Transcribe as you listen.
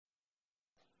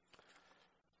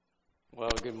Well,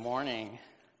 good morning.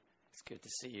 It's good to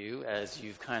see you. As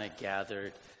you've kind of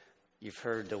gathered, you've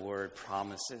heard the word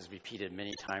promises repeated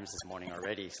many times this morning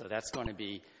already. So that's going to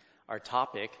be our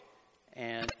topic.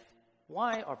 And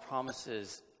why are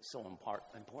promises so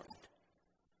important?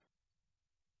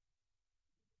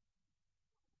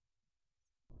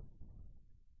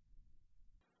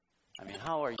 I mean,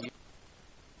 how are you,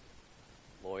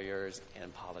 lawyers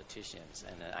and politicians?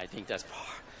 And I think that's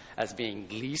as being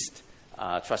least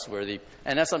trustworthy.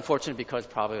 And that's unfortunate because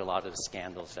probably a lot of the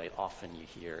scandals that often you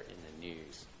hear in the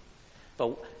news.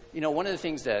 But, you know, one of the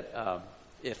things that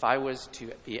if I was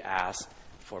to be asked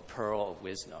for a pearl of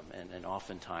wisdom, and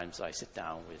oftentimes I sit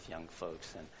down with young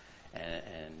folks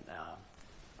and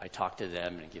I talk to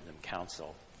them and give them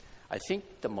counsel, I think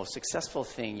the most successful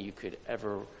thing you could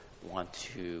ever want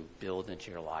to build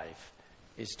into your life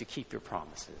is to keep your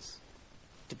promises,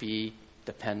 to be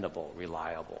dependable,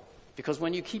 reliable. Because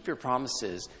when you keep your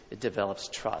promises, it develops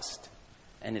trust.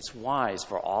 And it's wise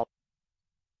for all.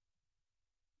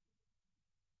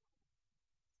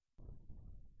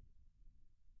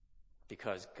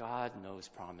 Because God knows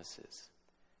promises.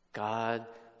 God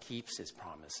keeps his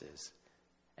promises.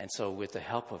 And so with the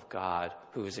help of God,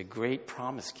 who is a great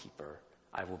promise keeper,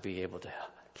 I will be able to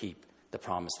keep the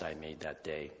promise that I made that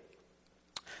day.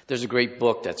 There's a great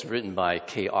book that's written by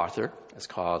Kay Arthur. It's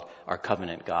called Our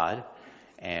Covenant God.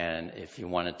 And if you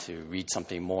wanted to read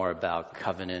something more about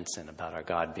covenants and about our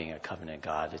God being a covenant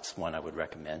God, it's one I would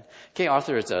recommend. Kay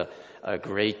Arthur is a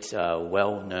great,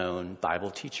 well-known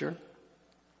Bible teacher,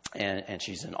 and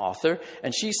she's an author.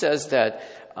 And she says that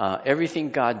everything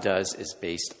God does is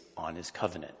based on his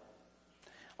covenant.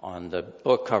 On the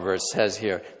book cover, it says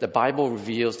here, the Bible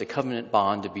reveals the covenant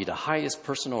bond to be the highest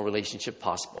personal relationship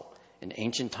possible. In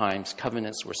ancient times,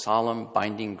 covenants were solemn,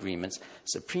 binding agreements,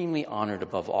 supremely honored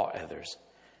above all others.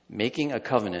 Making a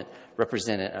covenant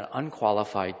represented an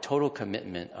unqualified total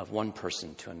commitment of one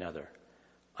person to another,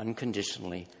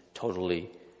 unconditionally,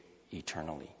 totally,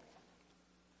 eternally.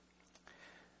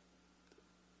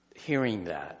 Hearing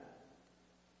that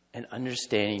and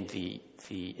understanding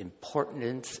the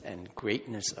importance and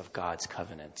greatness of God's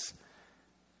covenants,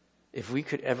 if we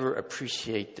could ever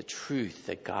appreciate the truth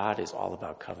that God is all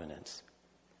about covenants,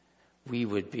 we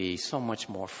would be so much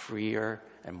more freer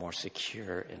and more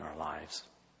secure in our lives.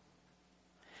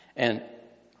 And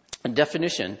a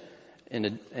definition in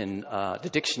the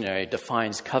dictionary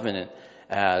defines covenant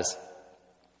as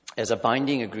a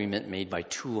binding agreement made by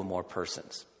two or more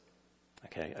persons.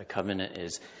 Okay, a covenant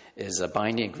is a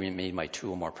binding agreement made by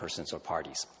two or more persons or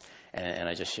parties. And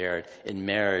I just shared, in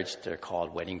marriage, they're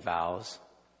called wedding vows.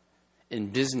 In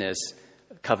business,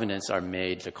 covenants are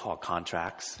made, they're called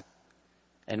contracts.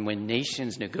 And when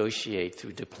nations negotiate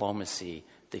through diplomacy,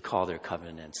 they call their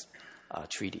covenants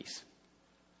treaties.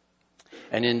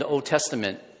 And in the Old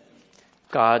Testament,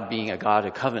 God being a God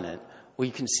of covenant, we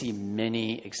can see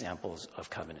many examples of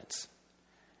covenants.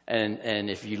 And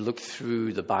if you look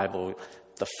through the Bible,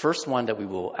 the first one that we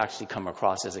will actually come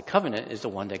across as a covenant is the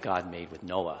one that God made with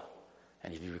Noah.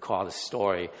 And if you recall the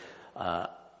story,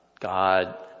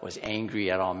 God was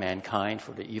angry at all mankind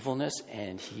for the evilness,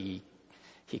 and he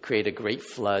created a great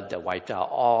flood that wiped out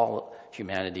all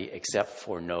humanity except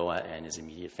for Noah and his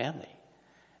immediate family.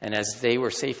 And as they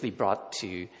were safely brought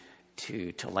to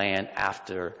land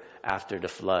after the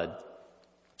flood,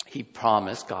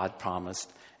 God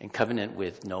promised in covenant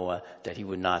with Noah that he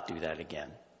would not do that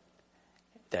again,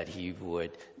 that he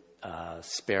would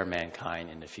spare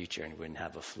mankind in the future and wouldn't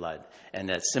have a flood. And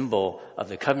that symbol of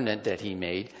the covenant that he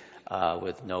made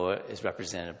with Noah is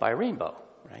represented by a rainbow,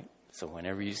 right? So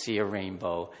whenever you see a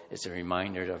rainbow, it's a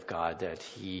reminder of God that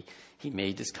he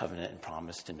made this covenant and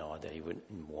promised to Noah that he would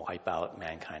wipe out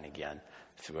mankind again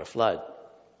through a flood.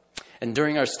 And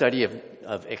during our study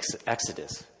of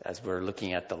Exodus, as we're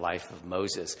looking at the life of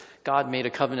Moses, God made a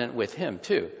covenant with him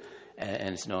too,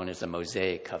 and it's known as the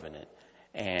Mosaic Covenant.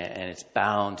 And it's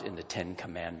bound in the 10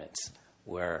 Commandments,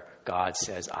 where God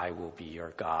says, I will be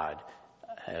your God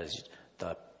as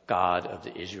the God of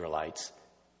the Israelites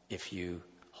if you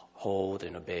hold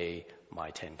and obey my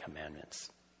 10 Commandments.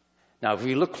 Now, if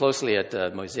we look closely at the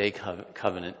Mosaic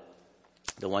Covenant,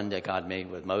 the one that God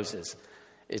made with Moses,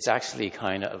 it's actually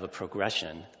kind of a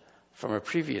progression from a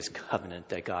previous covenant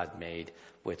that God made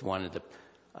with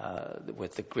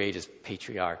with the greatest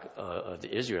patriarch of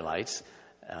the Israelites,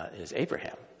 is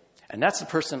Abraham. And that's the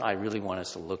person I really want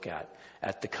us to look at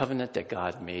the covenant that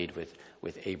God made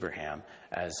with Abraham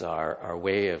as our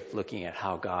way of looking at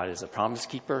how God is a promise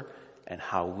keeper and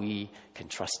how we can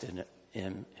trust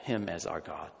in him as our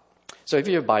God. So if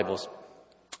you have Bibles,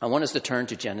 I want us to turn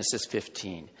to Genesis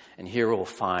 15, and here we'll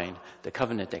find the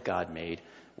covenant that God made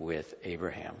with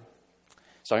Abraham.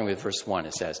 Starting with verse 1,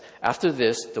 it says, "After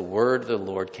this, the word of the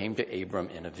Lord came to Abram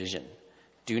in a vision.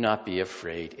 Do not be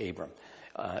afraid, Abram."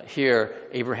 Here,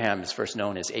 Abraham is first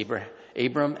known as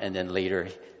Abram, and then later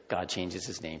God changes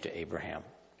his name to Abraham.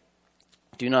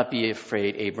 "Do not be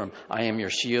afraid, Abram. I am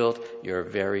your shield, your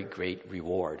very great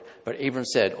reward." But Abram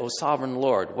said, "O sovereign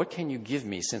Lord, what can you give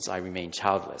me since I remain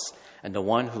childless? And the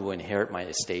one who will inherit my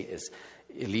estate is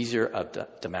Eliezer of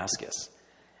Damascus."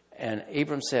 And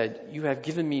Abram said, "You have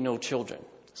given me no children,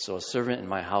 so a servant in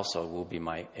my household will be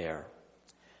my heir."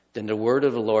 Then the word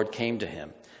of the Lord came to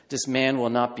him, "This man will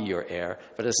not be your heir,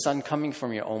 but a son coming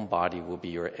from your own body will be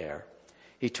your heir."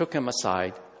 He took him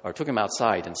outside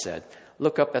and said,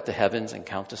 "Look up at the heavens and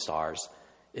count the stars,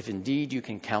 if indeed you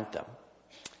can count them."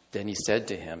 Then he said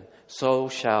to him, "So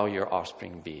shall your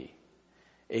offspring be."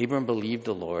 Abram believed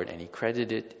the Lord, and he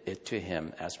credited it to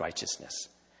him as righteousness.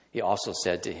 He also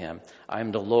said to him, "I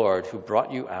am the Lord who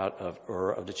brought you out of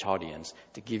Ur of the Chaldeans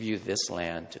to give you this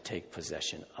land to take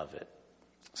possession of it."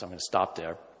 So I'm going to stop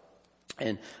there.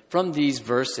 And from these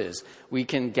verses, we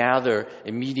can gather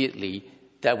immediately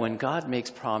that when God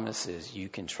makes promises, you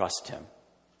can trust him.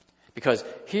 Because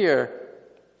here,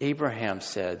 Abraham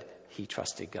said he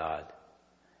trusted God.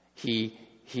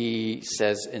 He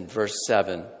says in verse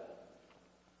 7,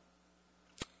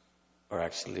 or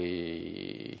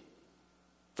actually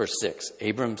verse 6,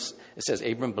 it says,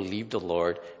 Abram believed the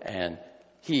Lord, and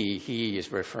he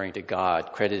is referring to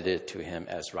God, credited to him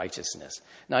as righteousness.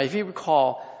 Now, if you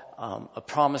recall, a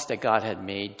promise that God had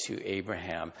made to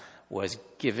Abraham was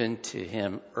given to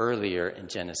him earlier in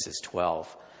Genesis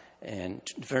 12. And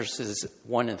verses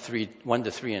 1 to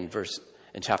 3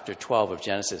 in chapter 12 of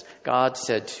Genesis, God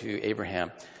said to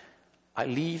Abraham, "I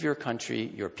leave your country,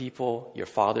 your people, your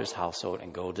father's household,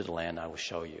 and go to the land I will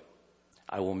show you.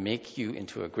 I will make you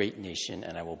into a great nation,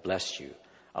 and I will bless you.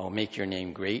 I will make your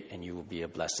name great, and you will be a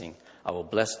blessing. I will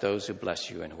bless those who bless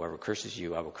you, and whoever curses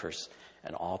you, I will curse,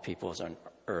 and all peoples on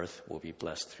earth will be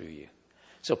blessed through you."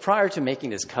 So prior to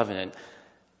making this covenant,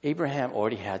 Abraham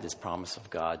already had this promise of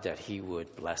God that he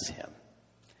would bless him.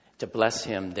 To bless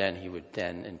him, then he would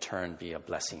then in turn be a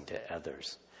blessing to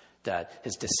others. That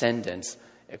his descendants,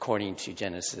 according to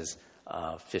Genesis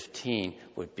 15,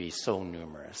 would be so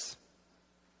numerous.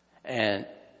 And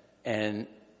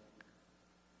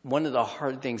one of the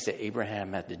hard things that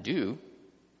Abraham had to do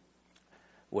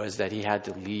was that he had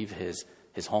to leave his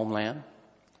homeland.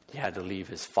 He had to leave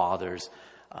his father's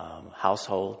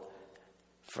household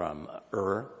from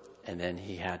Ur, and then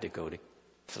he had to go to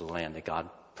the land that God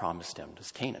promised him,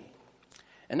 was Canaan.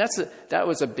 And that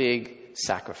was a big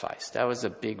sacrifice. That was a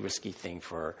big risky thing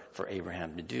for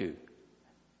Abraham to do,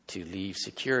 to leave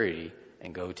security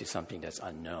and go to something that's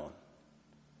unknown.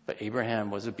 But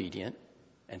Abraham was obedient,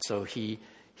 and so he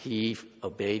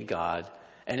obeyed God.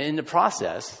 And in the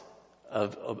process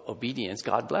of obedience,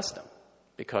 God blessed him,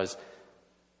 because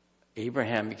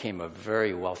Abraham became a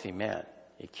very wealthy man.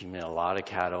 He accumulated a lot of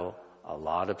cattle, a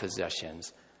lot of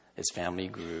possessions. His family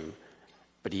grew.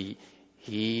 But he,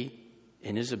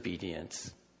 in his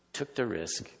obedience, took the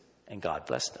risk, and God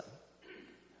blessed him.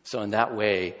 So in that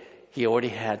way, he already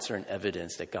had certain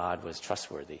evidence that God was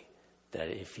trustworthy, that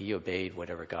if he obeyed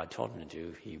whatever God told him to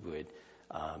do, he would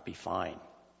be fine.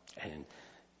 And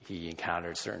he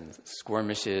encountered certain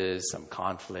skirmishes, some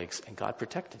conflicts, and God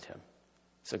protected him.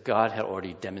 So God had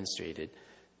already demonstrated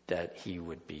that he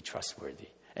would be trustworthy.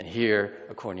 And here,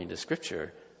 according to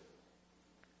Scripture,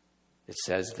 it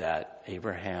says that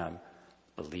Abraham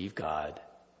believed God,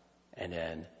 and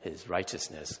then his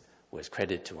righteousness was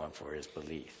credited to him for his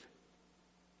belief.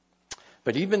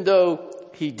 But even though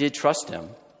he did trust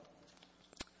him,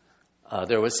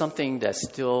 there was something that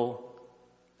still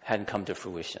hadn't come to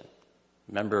fruition.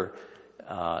 Remember,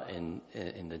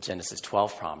 in the Genesis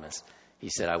 12 promise, he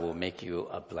said, "I will make you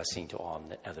a blessing to all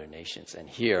the other nations." And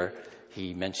here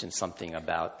he mentioned something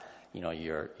about,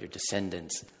 your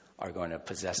descendants are going to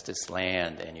possess this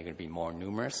land and you're going to be more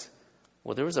numerous.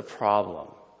 Well, there was a problem,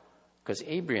 because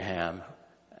Abraham,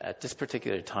 at this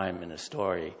particular time in the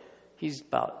story, he's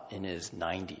about in his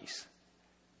 90s,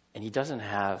 and he doesn't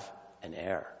have an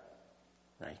heir,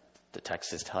 right? The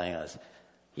text is telling us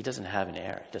he doesn't have an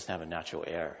heir. He doesn't have a natural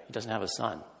heir. He doesn't have a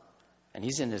son, and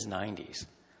he's in his 90s.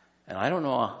 And I don't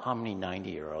know how many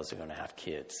 90-year-olds are going to have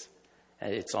kids.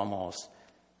 And it's almost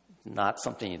not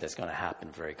something that's going to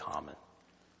happen very common.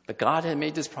 But God had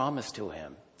made this promise to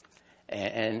him.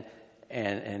 And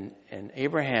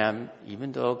Abraham,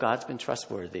 even though God's been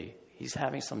trustworthy, he's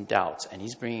having some doubts, and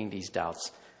he's bringing these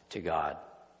doubts to God.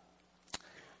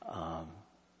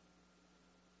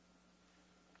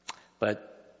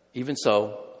 But even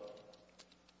so,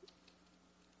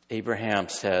 Abraham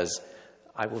says,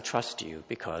 I will trust you,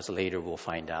 because later we'll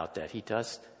find out that he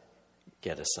does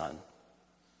get a son.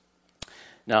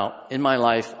 Now, in my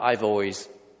life, I've always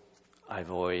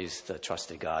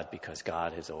trusted God, because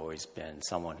God has always been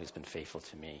someone who's been faithful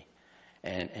to me.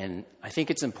 And I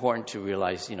think it's important to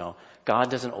realize,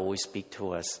 God doesn't always speak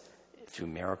to us through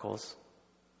miracles,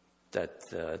 that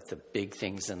the big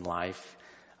things in life,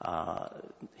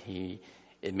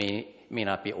 it may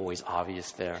not be always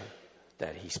obvious there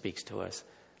that he speaks to us.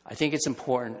 I think it's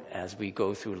important as we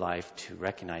go through life to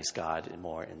recognize God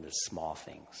more in the small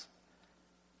things,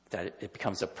 that it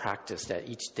becomes a practice that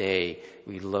each day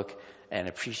we look and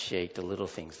appreciate the little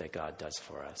things that God does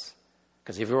for us.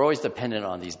 Because if we're always dependent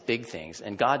on these big things,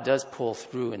 and God does pull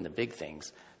through in the big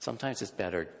things, sometimes it's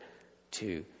better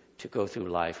to go through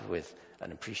life with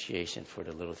an appreciation for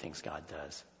the little things God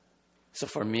does. So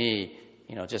for me,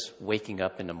 just waking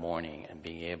up in the morning and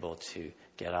being able to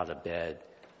get out of bed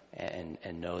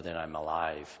and know that I'm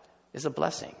alive is a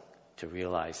blessing, to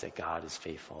realize that God is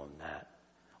faithful in that.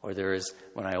 Or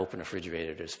when I open the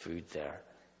refrigerator, there's food there,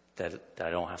 that I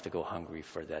don't have to go hungry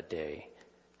for that day.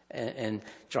 And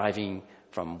driving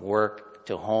from work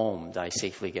to home, that I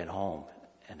safely get home,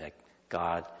 and that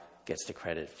God gets the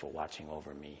credit for watching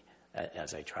over me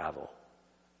as I travel.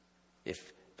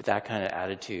 With that kind of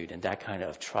attitude and that kind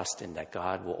of trust in that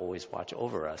God will always watch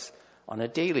over us on a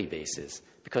daily basis,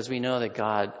 because we know that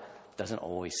God doesn't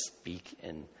always speak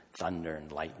in thunder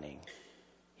and lightning.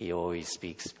 He always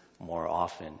speaks more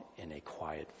often in a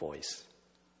quiet voice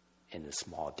in the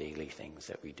small daily things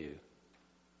that we do.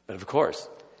 But of course,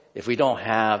 if we don't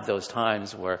have those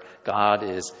times where God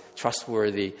is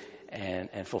trustworthy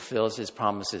and fulfills his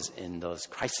promises in those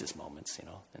crisis moments,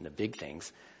 in the big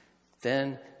things,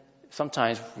 then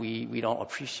sometimes we don't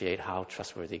appreciate how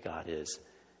trustworthy God is.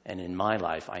 And in my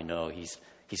life, I know he's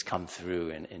come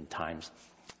through in times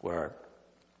where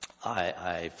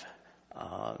I've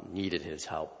needed his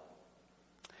help.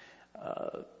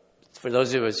 For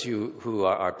those of us who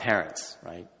are parents,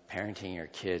 right? Parenting your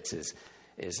kids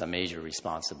is a major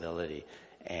responsibility.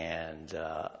 And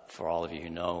for all of you who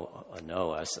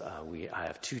know us, I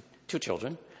have two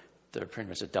children. They're pretty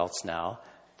much adults now.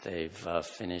 They've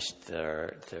finished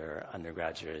their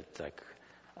undergraduate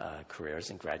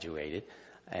careers and graduated.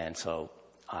 And so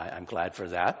I'm glad for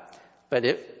that. But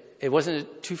it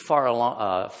wasn't too far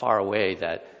away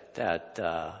that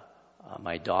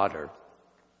my daughter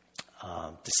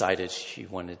decided she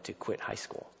wanted to quit high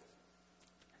school.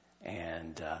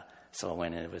 And so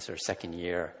when it was her second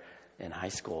year in high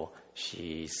school,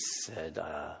 she said,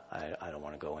 I don't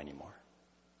want to go anymore.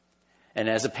 And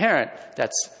as a parent,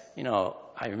 that's,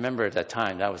 I remember at that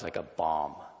time, that was like a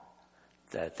bomb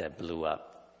that blew up.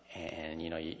 And,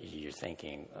 you're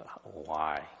thinking,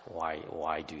 why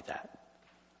do that?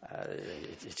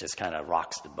 It just kind of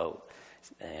rocks the boat.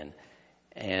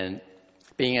 And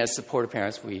being as supportive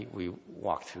parents, we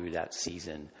walked through that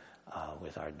season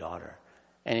with our daughter.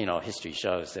 And, history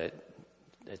shows that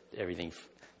everything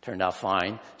turned out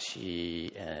fine.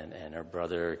 She and her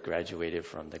brother graduated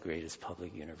from the greatest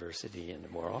public university in the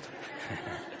world.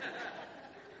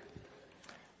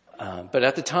 But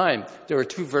at the time, there were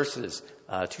two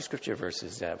scripture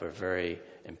verses that were very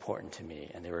important to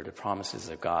me. And they were the promises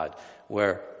of God,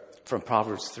 where from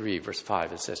Proverbs 3, verse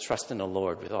 5, it says, trust in the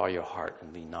Lord with all your heart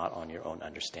and lean not on your own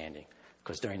understanding.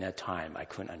 Because during that time, I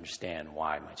couldn't understand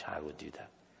why my child would do that,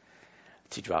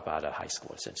 to drop out of high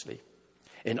school, essentially.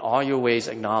 In all your ways,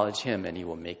 acknowledge him, and he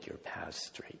will make your paths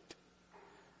straight.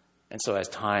 And so as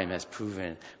time has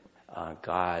proven,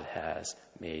 God has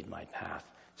made my path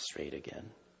straight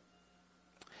again.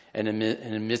 And in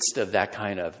the midst of that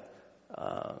kind of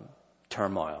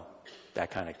turmoil,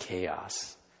 that kind of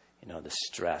chaos, the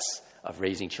stress of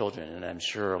raising children, and I'm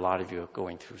sure a lot of you are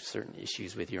going through certain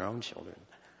issues with your own children.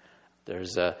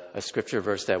 There's a scripture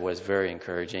verse that was very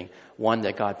encouraging, one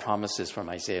that God promises from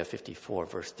Isaiah 54,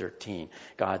 verse 13.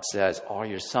 God says, all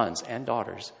your sons and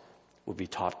daughters will be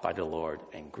taught by the Lord,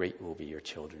 and great will be your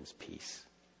children's peace.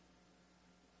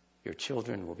 Your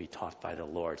children will be taught by the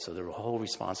Lord. So the whole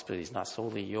responsibility is not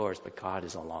solely yours, but God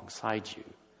is alongside you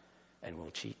and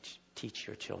will teach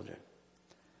your children.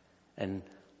 And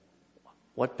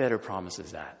what better promise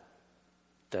is that?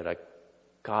 That a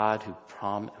God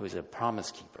who is a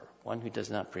promise keeper, one who does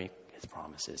not break his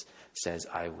promises, says,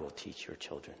 I will teach your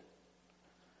children.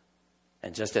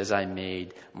 And just as I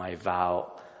made my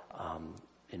vow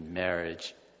in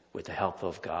marriage, with the help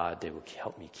of God, they will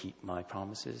help me keep my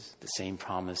promises. The same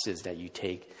promises that you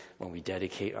take when we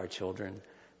dedicate our children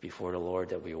before the Lord,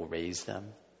 that we will raise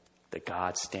them, that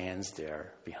God stands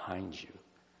there behind you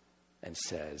and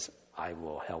says, I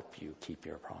will help you keep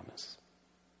your promise.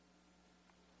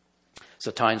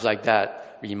 So times like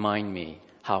that remind me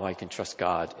how I can trust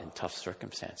God in tough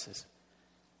circumstances.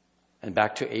 And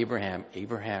back to Abraham.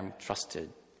 Abraham trusted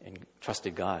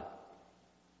God.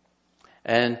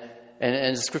 And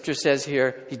the scripture says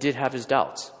here, he did have his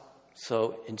doubts.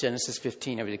 So in Genesis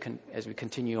 15, as we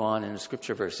continue on in the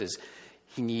scripture verses,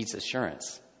 he needs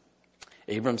assurance.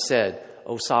 Abram said,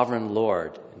 O sovereign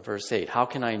Lord, in verse 8, how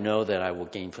can I know that I will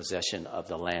gain possession of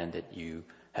the land that you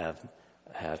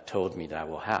have told me that I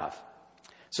will have?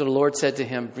 So the Lord said to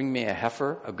him, bring me a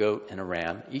heifer, a goat, and a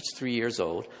ram, each 3 years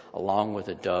old, along with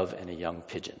a dove and a young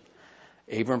pigeon.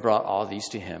 Abram brought all these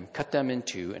to him, cut them in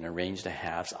two, and arranged the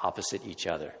halves opposite each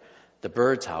other. The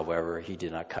birds, however, he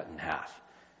did not cut in half.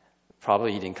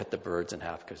 Probably he didn't cut the birds in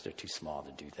half because they're too small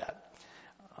to do that.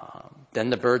 Then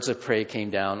the birds of prey came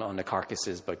down on the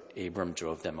carcasses, but Abram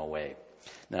drove them away.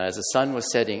 Now, as the sun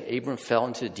was setting, Abram fell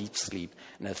into a deep sleep,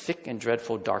 and a thick and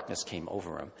dreadful darkness came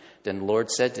over him. Then the Lord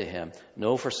said to him,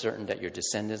 know for certain that your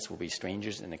descendants will be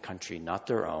strangers in a country not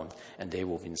their own, and they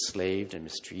will be enslaved and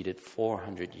mistreated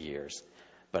 400 years.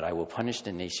 But I will punish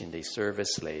the nation they serve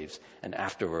as slaves, and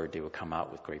afterward they will come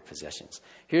out with great possessions.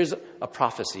 Here's a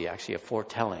prophecy, actually a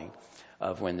foretelling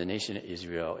of when the nation of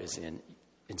Israel is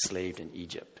enslaved in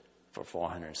Egypt for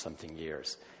 400-something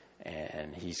years.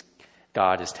 And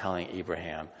God is telling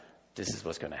Abraham, this is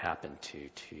what's going to happen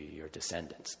to your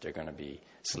descendants. They're going to be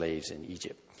slaves in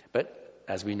Egypt. But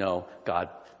as we know, God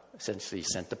essentially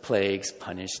sent the plagues,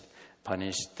 punished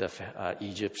the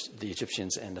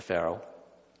Egyptians and the Pharaoh.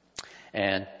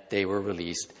 And they were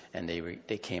released, and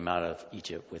they came out of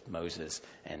Egypt with Moses,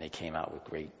 and they came out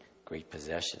with great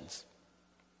possessions.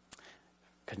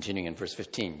 Continuing in verse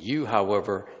 15, you,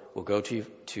 however, will go to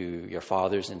your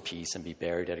fathers in peace and be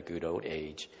buried at a good old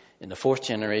age. In the fourth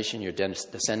generation, your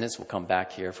descendants will come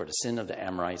back here, for the sin of the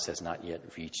Amorites has not yet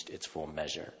reached its full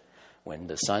measure. When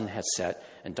the sun had set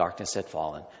and darkness had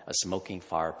fallen, a smoking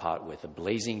firepot with a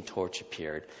blazing torch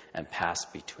appeared and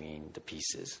passed between the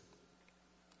pieces.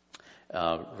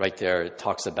 Right there, it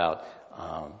talks about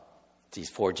these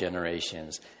 4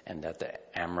 generations, and that the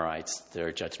Amorites,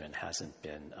 their judgment hasn't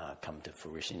been come to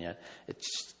fruition yet.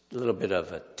 It's a little bit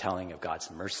of a telling of God's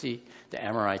mercy. The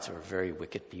Amorites were very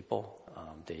wicked people.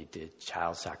 They did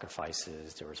child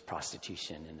sacrifices. There was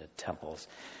prostitution in the temples.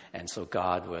 And so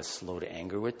God was slow to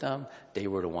anger with them. They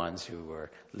were the ones who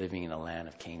were living in the land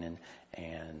of Canaan.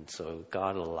 And so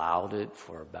God allowed it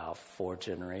for about 4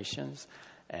 generations.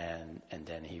 And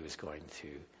then he was going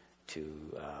to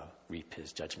reap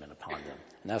his judgment upon them.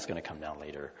 And that's going to come down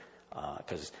later.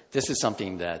 Because this is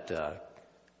something that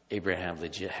Abraham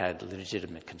had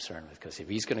legitimate concern with. Because if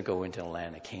he's going to go into the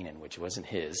land of Canaan, which wasn't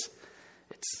his,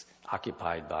 it's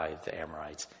occupied by the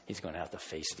Amorites, he's going to have to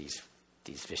face these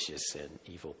vicious and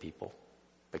evil people.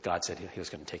 But God said he was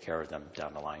going to take care of them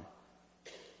down the line.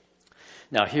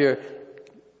 Now here,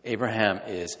 Abraham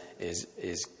is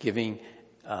giving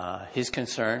his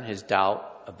concern, his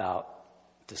doubt about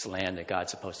this land that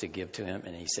God's supposed to give to him.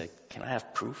 And he said, can I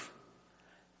have proof?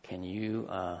 Can you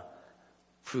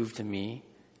prove to me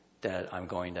that I'm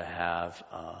going to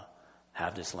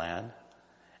have this land?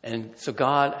 And so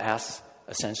God asks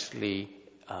essentially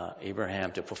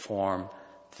Abraham to perform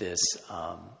this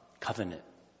covenant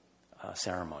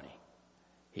ceremony.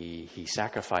 He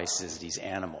sacrifices these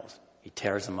animals. He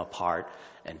tears them apart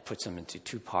and puts them into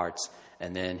 2 parts.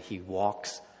 And then he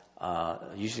walks,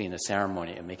 usually in a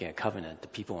ceremony of making a covenant, the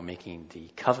people who are making the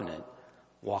covenant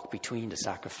walk between the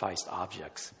sacrificed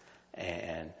objects.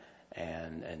 And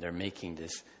they're making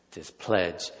this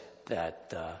pledge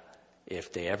that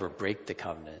if they ever break the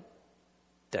covenant,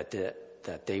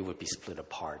 that they would be split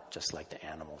apart, just like the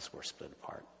animals were split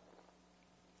apart.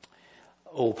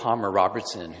 O. Palmer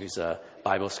Robertson, who's a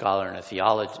Bible scholar and a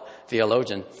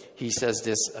theologian, he says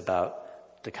this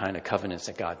about the kind of covenants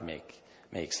that God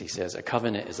makes. He says, a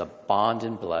covenant is a bond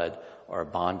in blood or a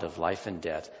bond of life and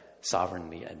death,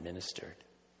 sovereignly administered.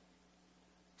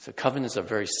 So covenants are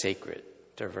very sacred.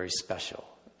 They're very special.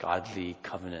 Godly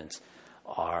covenants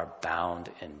are bound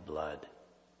in blood.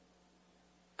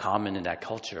 Common in that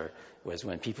culture was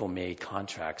when people made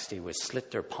contracts, they would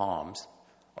slit their palms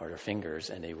or their fingers,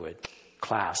 and they would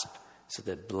clasp so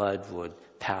that blood would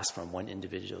pass from one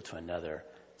individual to another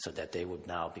so that they would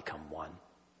now become one.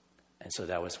 And so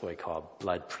that was what we call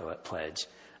blood pledge,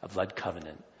 a blood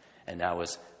covenant. And that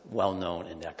was well known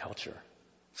in that culture.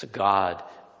 So God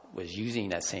was using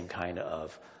that same kind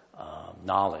of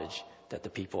knowledge that the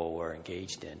people were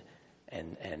engaged in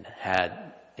and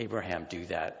had Abraham do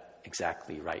that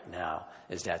exactly right now,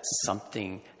 is that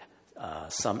something,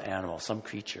 some animal, some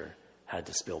creature had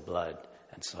to spill blood.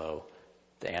 And so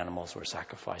the animals were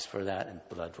sacrificed for that, and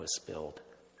blood was spilled,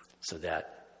 so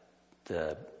that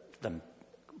the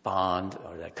bond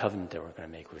or that covenant that we're going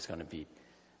to make was going to be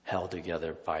held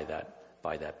together by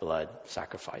that blood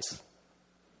sacrifice.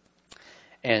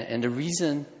 And the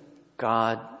reason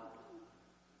God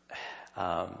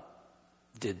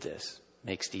did this,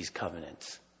 makes these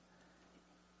covenants,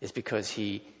 is because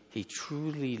he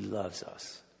truly loves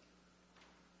us.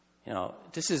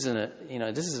 This is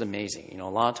amazing. A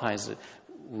lot of times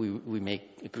we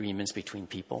make agreements between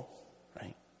people,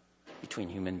 right? Between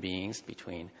human beings,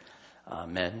 between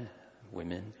men,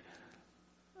 women.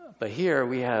 But here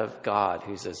we have God,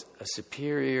 who's a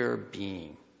superior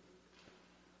being,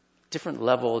 different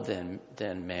level than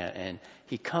man, and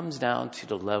he comes down to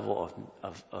the level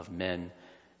of men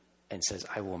and says,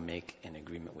 "I will make an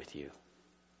agreement with you."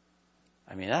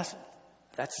 I mean, that's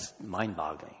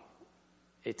mind-boggling.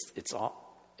 It's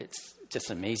just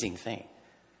an amazing thing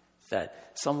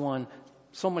that someone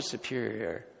so much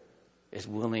superior is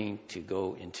willing to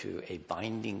go into a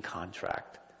binding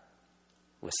contract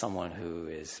with someone who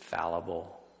is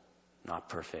fallible, not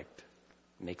perfect,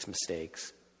 makes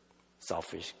mistakes,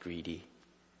 selfish, greedy,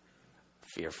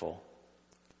 fearful.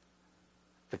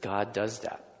 But God does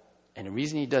that. And the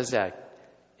reason he does that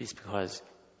is because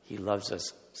he loves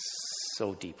us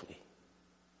so deeply.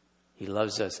 He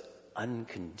loves us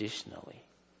unconditionally.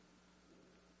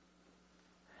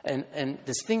 And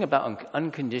this thing about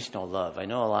unconditional love, I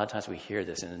know a lot of times we hear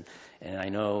this, and I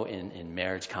know in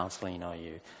marriage counseling,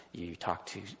 you talk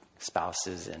to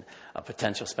spouses and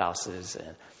potential spouses,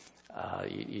 and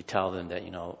you tell them that,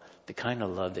 the kind of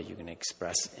love that you're going to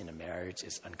express in a marriage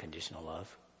is unconditional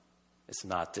love. It's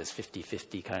not this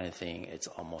 50-50 kind of thing. It's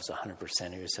almost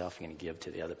 100% of yourself you're going to give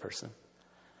to the other person.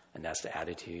 And that's the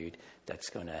attitude that's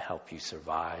going to help you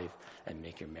survive and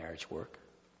make your marriage work.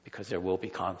 Because there will be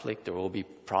conflict, there will be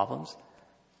problems.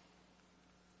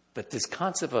 But this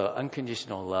concept of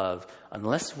unconditional love,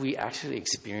 unless we actually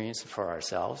experience it for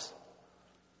ourselves,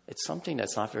 it's something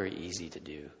that's not very easy to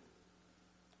do.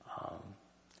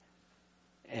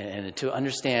 And to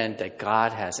understand that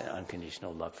God has an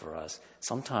unconditional love for us,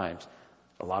 sometimes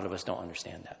a lot of us don't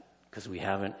understand that because we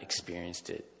haven't experienced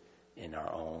it in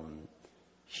our own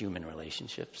human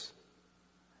relationships.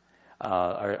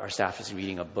 Our staff is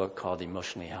reading a book called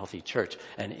Emotionally Healthy Church,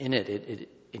 and in it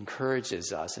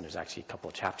encourages us, and there's actually a couple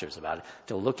of chapters about it,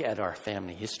 to look at our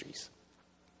family histories.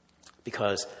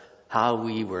 Because how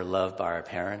we were loved by our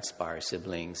parents, by our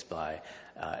siblings, by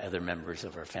other members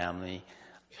of our family,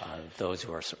 those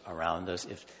who are around us,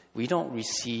 if we don't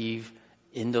receive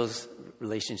in those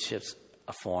relationships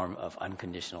a form of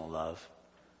unconditional love,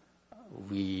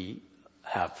 we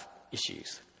have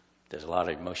issues. There's a lot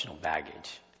of emotional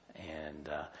baggage. And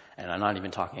I'm not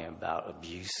even talking about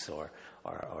abuse or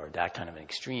that kind of an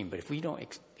extreme, but if we don't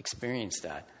experience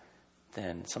that,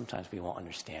 then sometimes we won't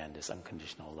understand this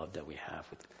unconditional love that we have,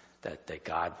 that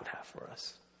God would have for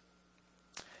us.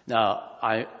 Now,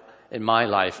 in my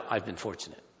life, I've been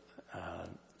fortunate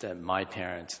that my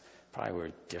parents probably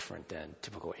were different than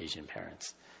typical Asian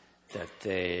parents, that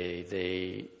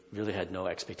they really had no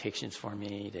expectations for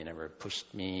me. They never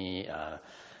pushed me.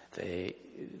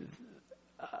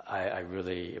 I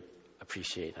really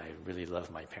appreciate, I really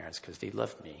love my parents because they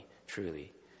loved me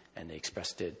truly, and they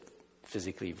expressed it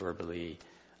physically, verbally,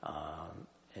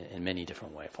 in many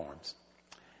different forms.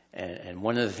 And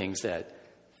one of the things that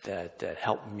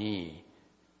helped me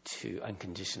to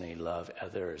unconditionally love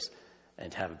others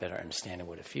and to have a better understanding of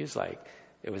what it feels like,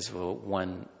 it was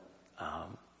one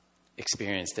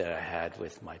experience that I had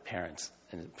with my parents,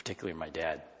 and particularly my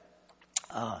dad.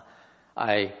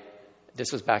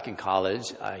 This was back in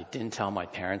college. I didn't tell my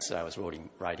parents that I was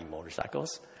riding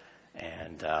motorcycles,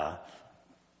 and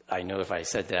I know if I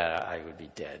said that, I would be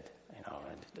dead.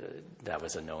 And that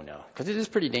was a no-no because it is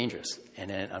pretty dangerous. And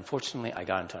then, unfortunately, I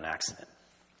got into an accident.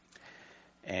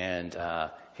 And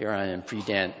here I am,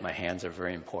 pre-dent. My hands are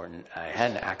very important. I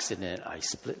had an accident. I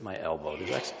split my elbow.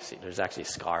 There's actually a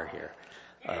scar here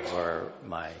where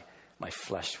my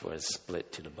flesh was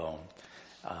split to the bone.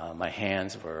 My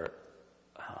hands were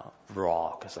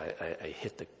raw because I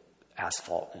hit the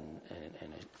asphalt and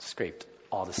it scraped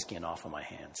all the skin off of my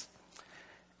hands.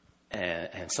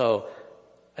 And so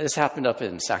this happened up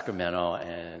in Sacramento,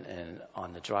 and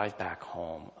on the drive back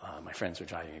home, my friends were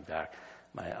driving me back.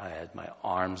 I had my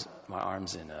arms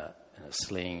in a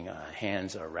sling,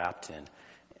 hands are wrapped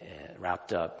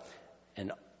up,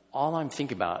 and all I'm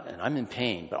thinking about, and I'm in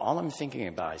pain, but all I'm thinking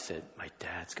about, I said, my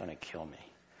dad's going to kill me.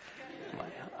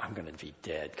 I'm going to be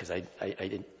dead because I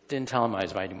didn't tell him I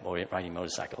was riding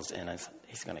motorcycles, and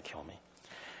he's going to kill me.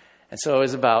 And so it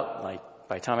was about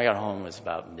by the time I got home, it was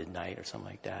about midnight or something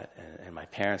like that. And my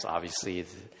parents obviously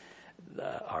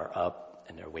are up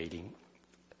and they're waiting.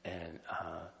 And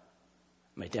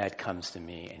my dad comes to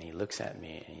me and he looks at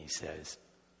me and he says,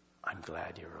 "I'm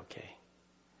glad you're okay."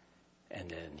 And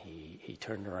then he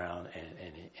turned around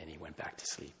and he went back to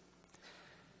sleep.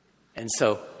 And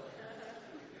so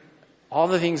all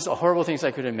the horrible things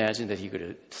I could imagine, that he could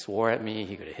have swore at me,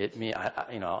 he could have hit me.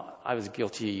 I was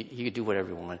guilty. He could do whatever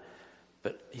he wanted.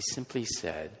 But he simply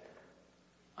said,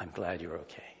 "I'm glad you're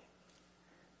okay."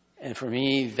 And for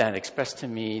me, that expressed to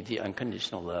me the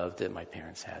unconditional love that my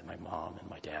parents had, my mom and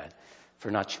my dad, for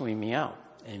not chewing me out.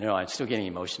 And, I'm still getting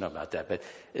emotional about that, but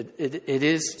it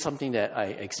is something that I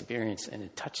experienced, and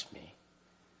it touched me,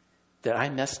 that I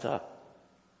messed up.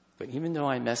 But even though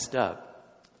I messed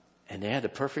up, and they had the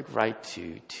perfect right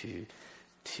to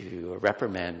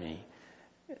reprimand me,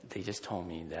 they just told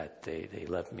me that they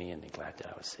loved me and they're glad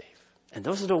that I was safe. And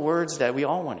those are the words that we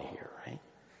all want to hear, right?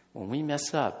 When we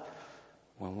mess up,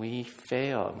 when we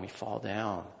fail and we fall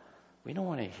down, we don't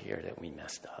want to hear that we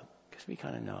messed up, because we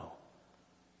kind of know.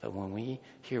 But when we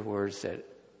hear words that,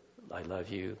 "I love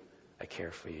you, I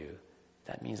care for you,"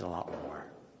 that means a lot more.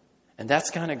 And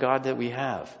that's the kind of God that we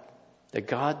have. That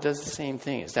God does the same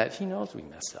thing, is that he knows we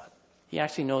mess up. He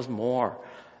actually knows more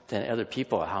than other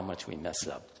people how much we mess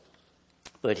up.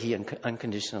 But he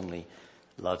unconditionally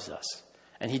loves us.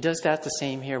 And he does that the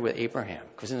same here with Abraham.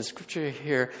 Because in the scripture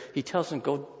here, he tells him,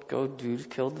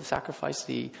 sacrifice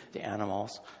the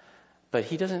animals. But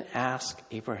he doesn't ask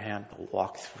Abraham to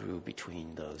walk through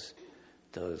between those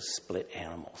split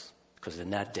animals. Because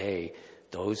in that day,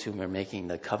 those who were making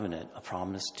the covenant, a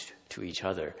promise to each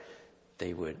other,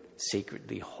 they would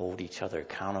sacredly hold each other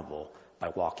accountable by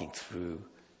walking through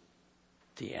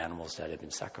the animals that had been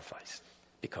sacrificed.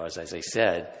 Because, as I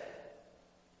said,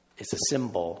 it's a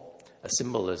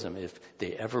symbolism. If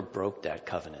they ever broke that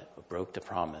covenant or broke the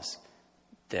promise,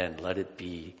 then let it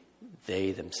be,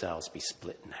 they themselves be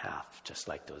split in half, just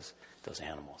like those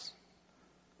animals.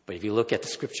 But if you look at the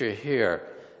scripture here,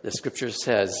 the scripture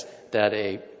says that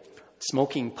a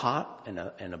smoking pot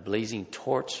and a blazing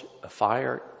torch, a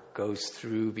fire, goes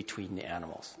through between the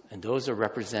animals. And those are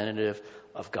representative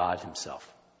of God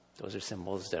himself. Those are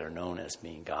symbols that are known as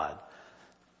being God.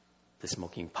 The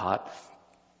smoking pot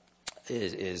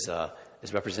is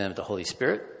representative of the Holy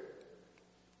Spirit,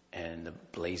 and the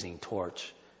blazing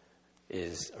torch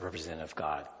is a representative of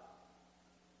God.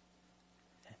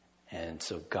 And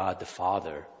so God the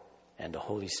Father and the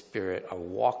Holy Spirit are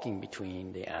walking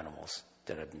between the animals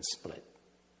that have been split.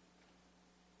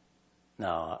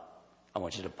 Now, I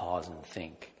want you to pause and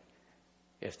think.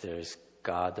 If there's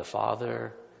God the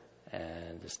Father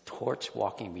and this torch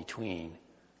walking between,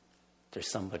 there's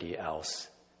somebody else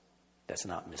that's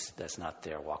not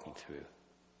there walking through.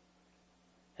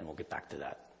 And we'll get back to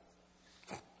that.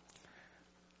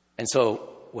 And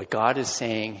so what God is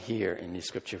saying here in these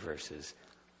scripture verses,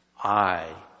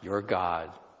 I, your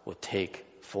God, will take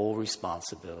full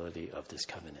responsibility of this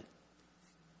covenant.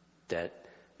 That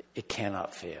it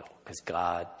cannot fail, because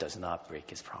God does not break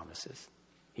his promises.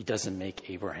 He doesn't make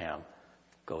Abraham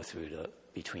go through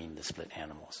between the split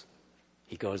animals.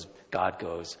 God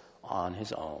goes on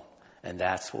his own. And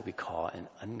that's what we call an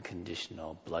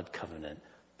unconditional blood covenant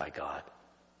by God.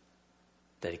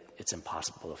 That it's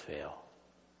impossible to fail.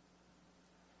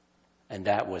 And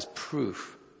that was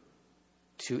proof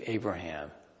to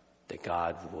Abraham that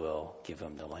God will give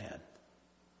him the land.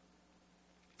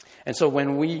 And so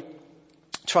when we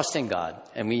trust in God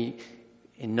and we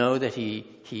know that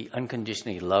he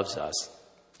unconditionally loves us,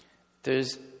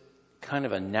 there's kind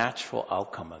of a natural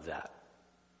outcome of that.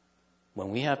 When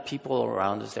we have people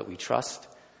around us that we trust,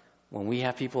 when we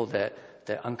have people that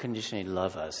unconditionally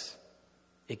love us,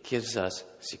 it gives us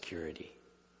security.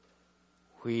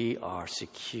 We are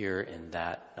secure in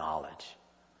that knowledge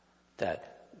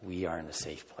that we are in a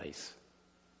safe place,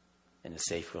 in a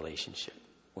safe relationship.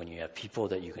 When you have people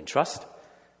that you can trust,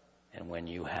 and when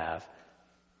you have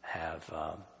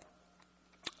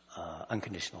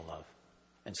unconditional love.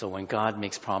 And so when God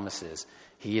makes promises,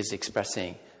 he is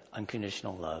expressing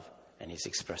unconditional love, and he's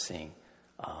expressing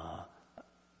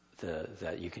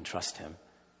that you can trust him,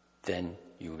 then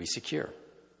you will be secure.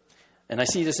 And I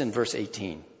see this in verse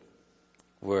 18,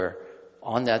 where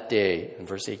on that day, in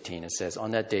verse 18, it says,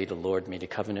 "On that day the Lord made a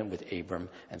covenant with Abram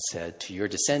and said, 'To your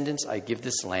descendants I give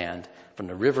this land, from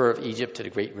the river of Egypt to the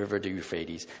great river, the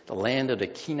Euphrates, the land of the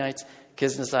Kenites,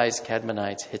 Kiznezites,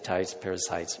 Cadmonites, Hittites,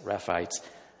 Perizzites, Rephaites,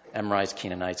 Amorites,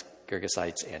 Canaanites,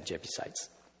 Girgashites, and Jebusites.'"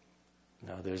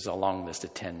 Now, there's a long list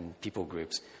of 10 people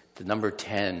groups. The number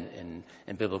 10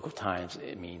 in biblical times,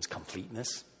 it means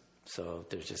completeness. So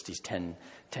there's just these 10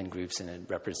 groups, and it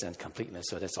represents completeness.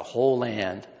 So that's a whole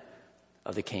land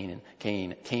of the Canaan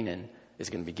is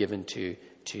going to be given to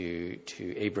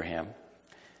Abraham.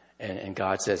 And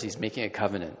God says he's making a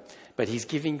covenant. But he's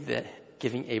giving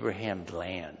Abraham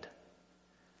land.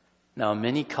 Now, in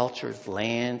many cultures,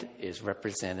 land is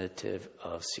representative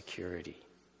of security,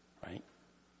 right?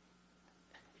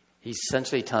 He's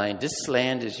essentially telling, this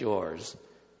land is yours.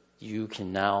 You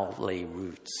can now lay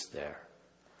roots there.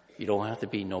 You don't have to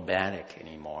be nomadic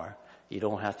anymore. You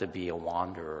don't have to be a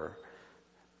wanderer.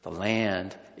 The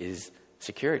land is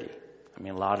security. I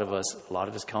mean, a lot of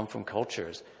us come from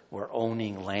cultures where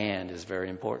owning land is very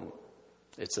important.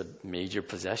 It's a major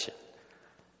possession.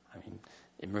 I mean,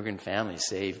 immigrant families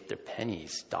save their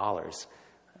pennies, dollars,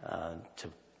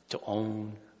 to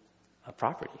own a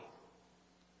property,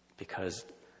 because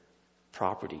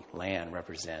property, land,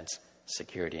 represents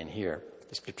security. And here,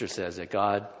 the scripture says that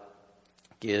God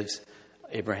gives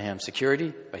Abraham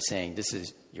security by saying, this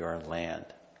is your land.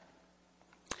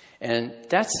 And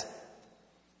that's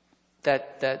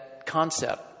that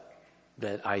concept,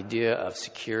 that idea of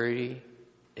security,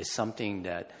 is something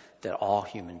that all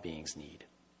human beings need,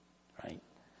 right?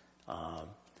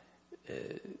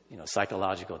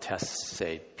 Psychological tests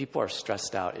say people are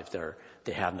stressed out if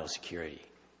they have no security.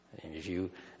 And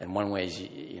in one way,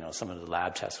 some of the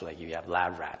lab tests, like you have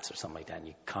lab rats or something like that, and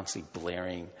you constantly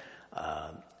blaring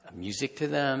music to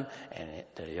them, and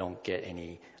they don't get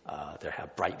any, they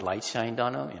have bright lights shined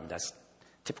on them. And that's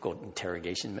typical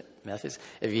interrogation methods.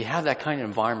 If you have that kind of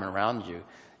environment around you,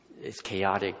 it's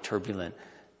chaotic, turbulent.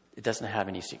 It doesn't have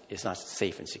any. It's not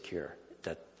safe and secure.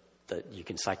 That you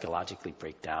can psychologically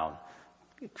break down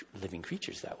living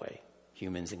creatures that way,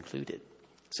 humans included.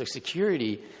 So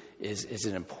security is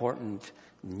an important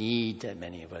need that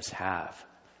many of us have,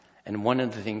 and one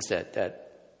of the things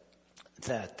that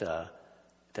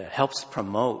helps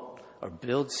promote or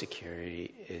build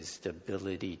security is the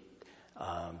ability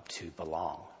to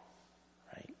belong.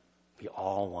 Right? We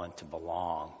all want to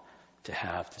belong, to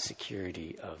have the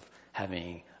security of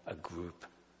having a group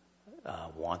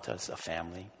want us, a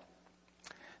family.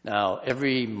 Now,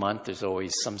 every month there's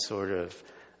always some sort of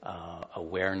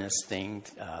awareness thing,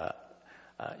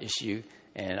 issue,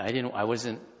 and I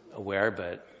wasn't aware,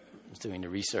 but I was doing the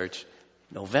research.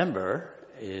 November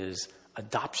is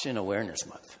Adoption Awareness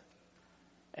Month,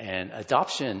 and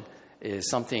adoption is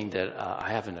something that I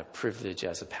have a privilege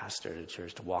as a pastor at the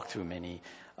church to walk through many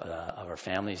of our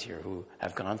families here who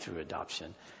have gone through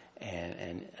adoption,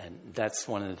 and that's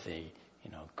one of the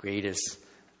greatest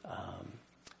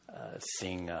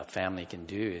thing a family can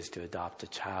do is to adopt a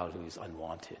child who's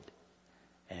unwanted,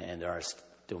 and there are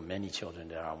still many children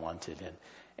that are unwanted,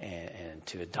 and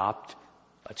to adopt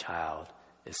a child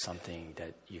is something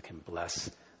that you can bless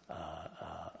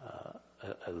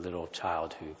a little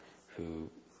child who's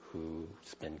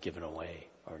been given away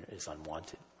or is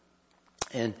unwanted.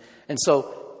 And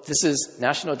so this is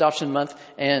National Adoption Month,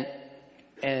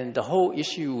 and the whole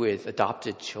issue with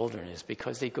adopted children is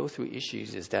because they go through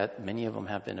issues is that many of them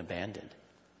have been abandoned.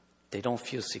 They don't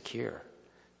feel secure.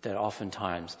 That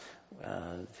oftentimes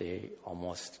they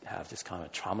almost have this kind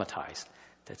of traumatized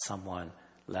that someone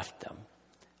left them,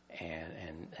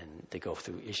 and they go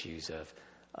through issues of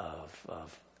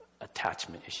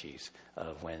attachment issues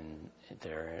of when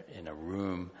they're in a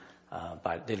room,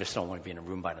 but they just don't want to be in a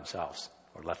room by themselves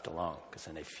or left alone, because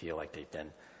then they feel like they've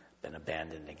been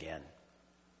abandoned again.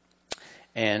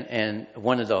 And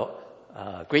one of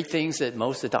the great things that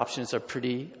most adoptions are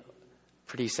pretty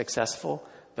successful,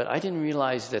 but I didn't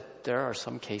realize that there are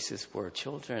some cases where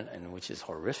children, and which is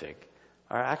horrific,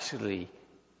 are actually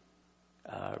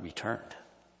returned.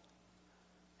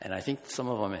 And I think some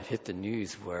of them have hit the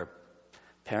news where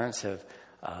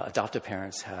adoptive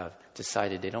parents have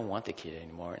decided they don't want the kid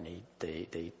anymore, and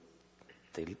they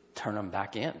turn them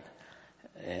back in.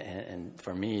 And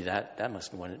for me, that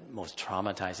must be one of the most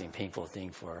traumatizing, painful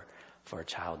thing for a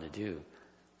child to do.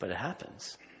 But it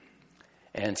happens.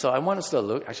 And so I want us to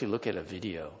look at a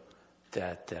video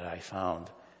that I found,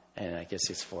 and I guess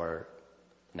it's for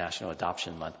National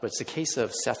Adoption Month. But it's the case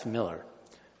of Seth Miller,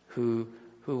 who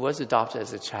was adopted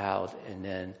as a child, and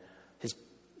then his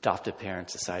adoptive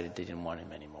parents decided they didn't want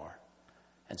him anymore.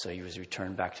 And so he was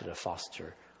returned back to the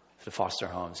foster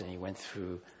homes, and he went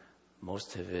through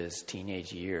most of his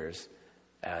teenage years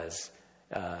as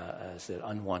an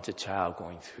unwanted child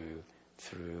going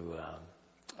through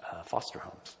foster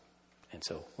homes. And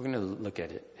so we're going to look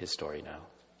at his story now,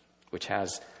 which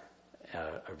has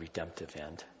a redemptive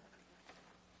end.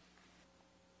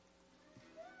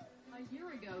 A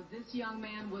year ago, this young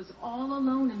man was all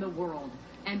alone in the world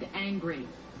and angry.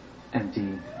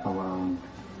 Empty, alone,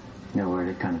 nowhere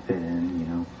to kind of fit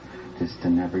in, just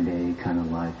an everyday kind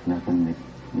of life, nothing that,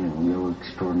 real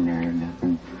extraordinary,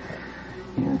 nothing,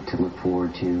 to look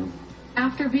forward to.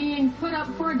 After being put up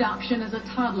for adoption as a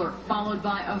toddler, followed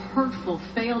by a hurtful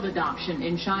failed adoption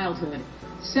in childhood,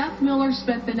 Seth Miller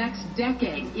spent the next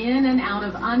decade in and out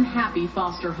of unhappy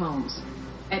foster homes.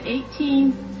 At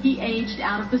 18, he aged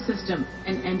out of the system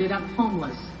and ended up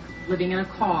homeless, living in a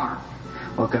car.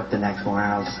 Woke up the next morning,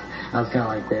 I was kind of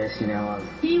like this,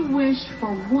 He wished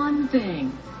for one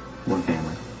thing. One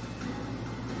family.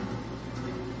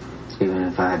 Even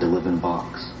if I had to live in a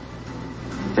box.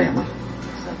 Family.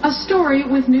 A story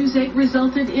with Mosaic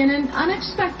resulted in an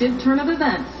unexpected turn of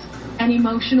events. An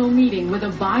emotional meeting with a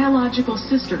biological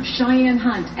sister, Cheyenne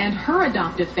Hunt, and her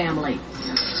adoptive family.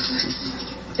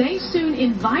 They soon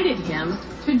invited him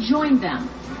to join them.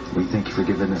 We thank you for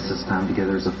giving us this time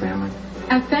together as a family.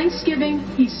 At Thanksgiving,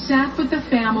 he sat with the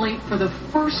family for the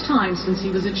first time since he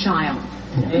was a child.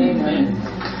 Amen.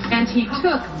 And he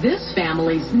took this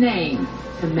family's name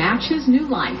to match his new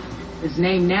life. His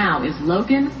name now is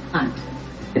Logan Hunt.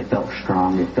 It felt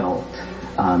strong. It felt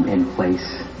in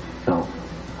place. Felt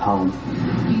home.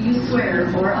 Do you swear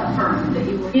or affirm that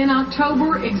you will? In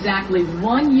October, exactly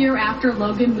 1 year after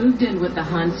Logan moved in with the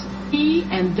Hunts, he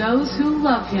and those who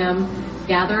love him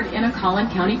gathered in a Collin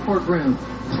County courtroom.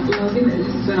 Logan,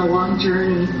 it's been a long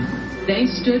journey. They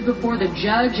stood before the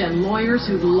judge and lawyers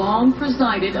who'd long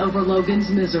presided over Logan's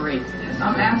misery. Yes,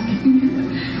 I'm asking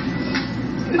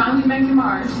you. Finally make him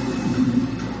ours.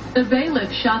 The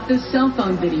bailiff shot this cell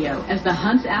phone video as the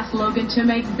Hunts asked Logan to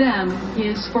make them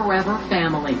his forever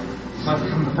family. So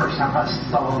from the first time I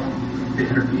saw the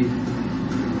interview,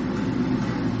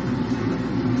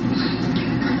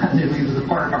 I knew he was a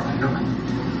part of our family.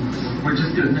 We're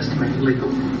just doing this to make it legal.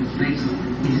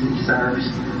 He's ours.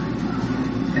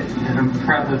 And I'm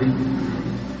proud of him.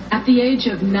 At the age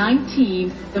of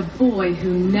 19, the boy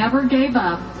who never gave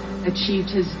up achieved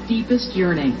his deepest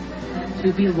yearning,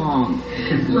 to belong.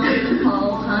 Logan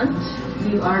Paul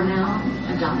Hunt, you are now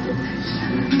adopted.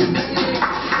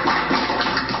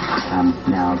 I'm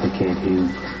now the kid who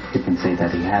can say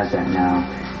that he has that now,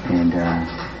 and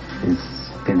is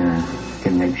gonna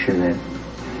make sure that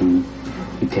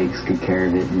he takes good care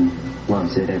of it and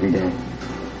loves it every day.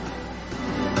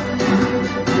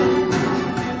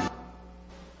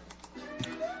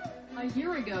 A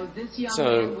year ago, this young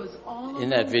man was all in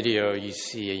that video, you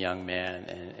see a young man,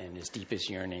 and his deepest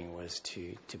yearning was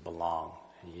to belong.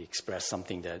 And he expressed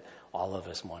something that all of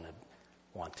us want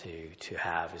to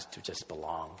have, is to just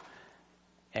belong.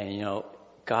 And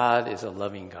God is a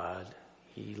loving God.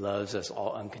 He loves us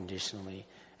all unconditionally,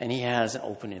 and He has an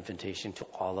open invitation to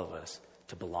all of us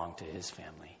to belong to His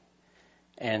family.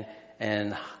 And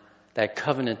that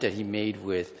covenant that He made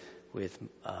with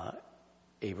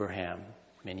Abraham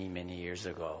many, many years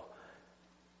ago,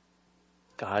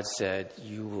 God said,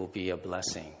 you will be a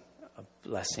blessing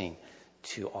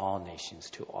to all nations,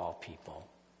 to all people.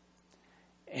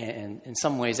 And in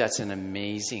some ways, that's an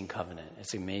amazing covenant.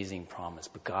 It's an amazing promise.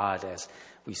 But God, as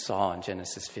we saw in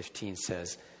Genesis 15,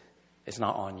 says, it's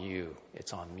not on you,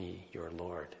 it's on me, your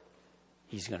Lord.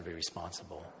 He's going to be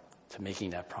responsible to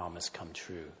making that promise come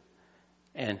true.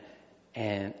 And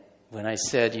when I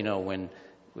said,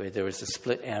 where there was the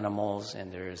split animals,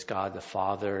 and there is God the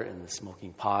Father and the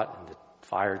smoking pot, and the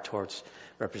fire torch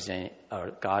representing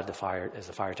God the fire as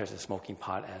the fire torch, the smoking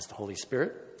pot as the Holy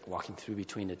Spirit walking through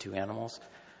between the two animals.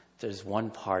 There's one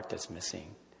part that's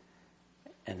missing,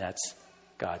 and that's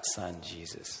God's Son,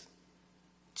 Jesus.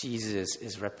 Jesus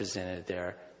is represented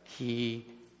there. He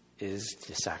is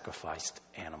the sacrificed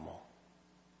animal.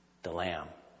 The Lamb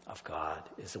of God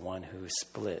is the one who was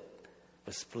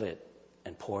split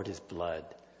and poured His blood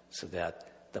so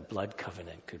that the blood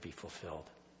covenant could be fulfilled.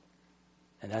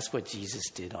 And that's what Jesus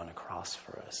did on a cross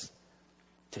for us,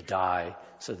 to die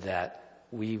so that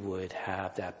we would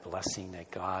have that blessing that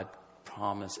God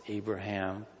promised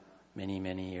Abraham many,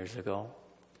 many years ago,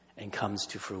 and comes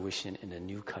to fruition in the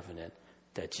new covenant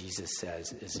that Jesus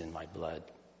says is in my blood.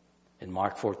 In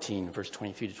Mark 14, verse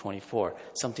 23 to 24,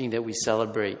 something that we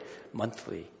celebrate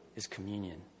monthly is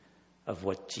communion of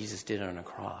what Jesus did on a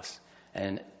cross.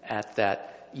 And at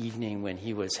that evening when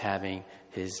He was having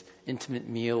His intimate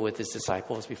meal with His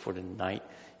disciples before the night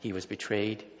He was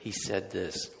betrayed, He said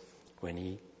this when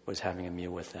He was having a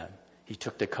meal with them. He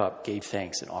took the cup, gave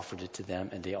thanks, and offered it to them,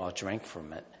 and they all drank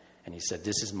from it. And He said,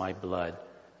 this is my blood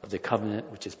of the covenant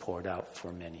which is poured out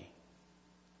for many.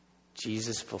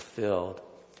 Jesus fulfilled,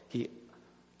 He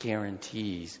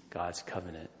guarantees God's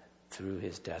covenant through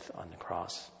His death on the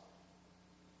cross.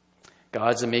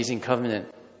 God's amazing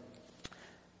covenant,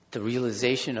 the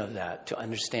realization of that, to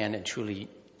understand and truly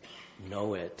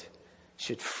know it,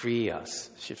 should free us,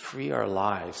 should free our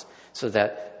lives so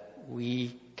that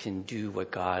we can do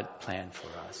what God planned for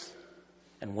us.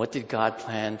 And what did God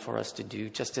plan for us to do?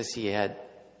 Just as he had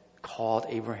called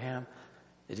Abraham,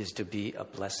 it is to be a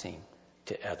blessing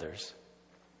to others.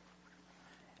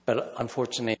 But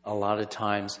unfortunately, a lot of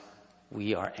times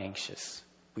we are anxious,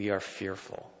 we are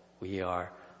fearful, we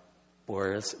are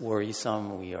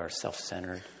worrisome, we are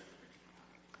self-centered.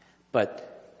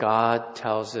 But God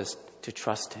tells us to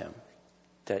trust him,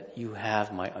 that you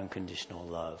have my unconditional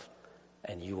love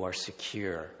and you are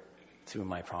secure through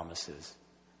my promises.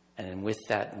 And with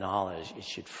that knowledge, it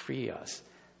should free us.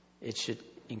 It should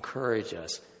encourage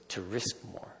us to risk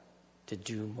more, to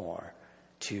do more,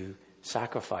 to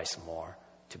sacrifice more,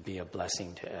 to be a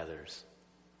blessing to others.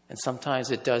 And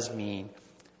sometimes it does mean,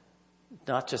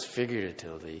 not just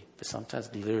figuratively, but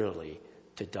sometimes literally,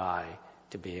 to die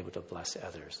to be able to bless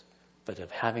others. But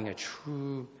of having a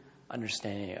true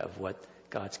understanding of what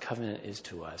God's covenant is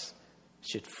to us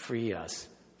should free us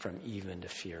from even the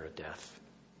fear of death.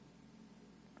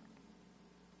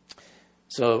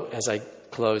 So as I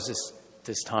close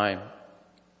this time,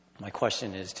 my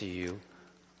question is to you,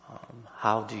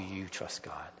 how do you trust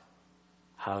God?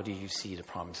 How do you see the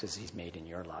promises he's made in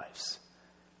your lives?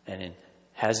 And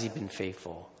has he been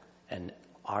faithful? And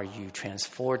are you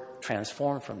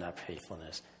transformed from that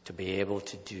faithfulness to be able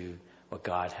to do what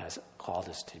God has called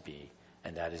us to be,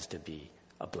 and that is to be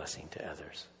a blessing to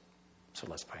others? So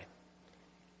let's pray.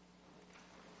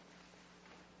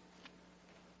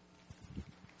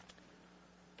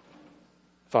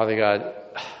 Father God,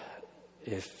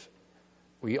 if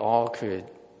we all could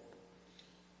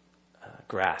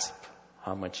grasp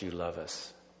how much you love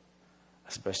us,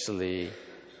 especially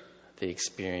the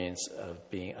experience of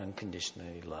being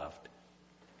unconditionally loved,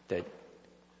 that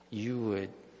you would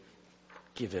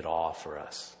give it all for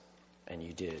us, and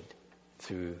you did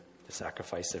through the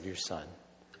sacrifice of your Son,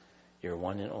 your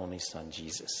one and only Son,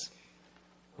 Jesus,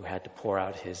 who had to pour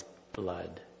out his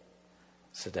blood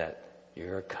so that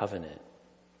your covenant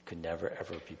could never,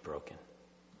 ever be broken.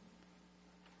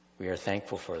 We are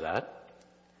thankful for that,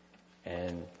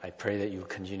 and I pray that you will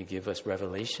continue to give us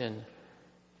revelation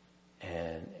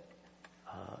and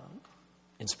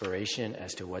inspiration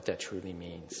as to what that truly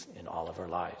means in all of our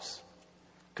lives.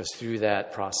 Because through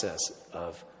that process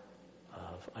of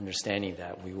understanding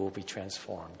that, we will be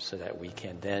transformed so that we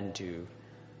can then do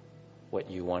what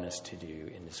you want us to do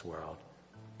in this world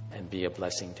and be a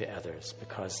blessing to others.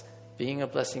 Because being a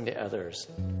blessing to others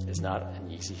is not an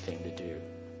easy thing to do.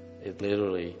 It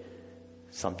literally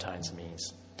sometimes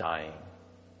means dying.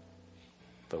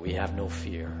 But we have no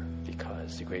fear,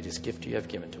 because the greatest gift you have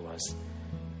given to us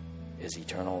is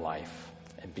eternal life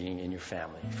and being in your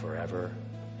family forever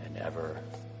and ever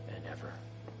and ever.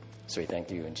 So we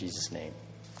thank you in Jesus' name.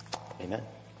 Amen.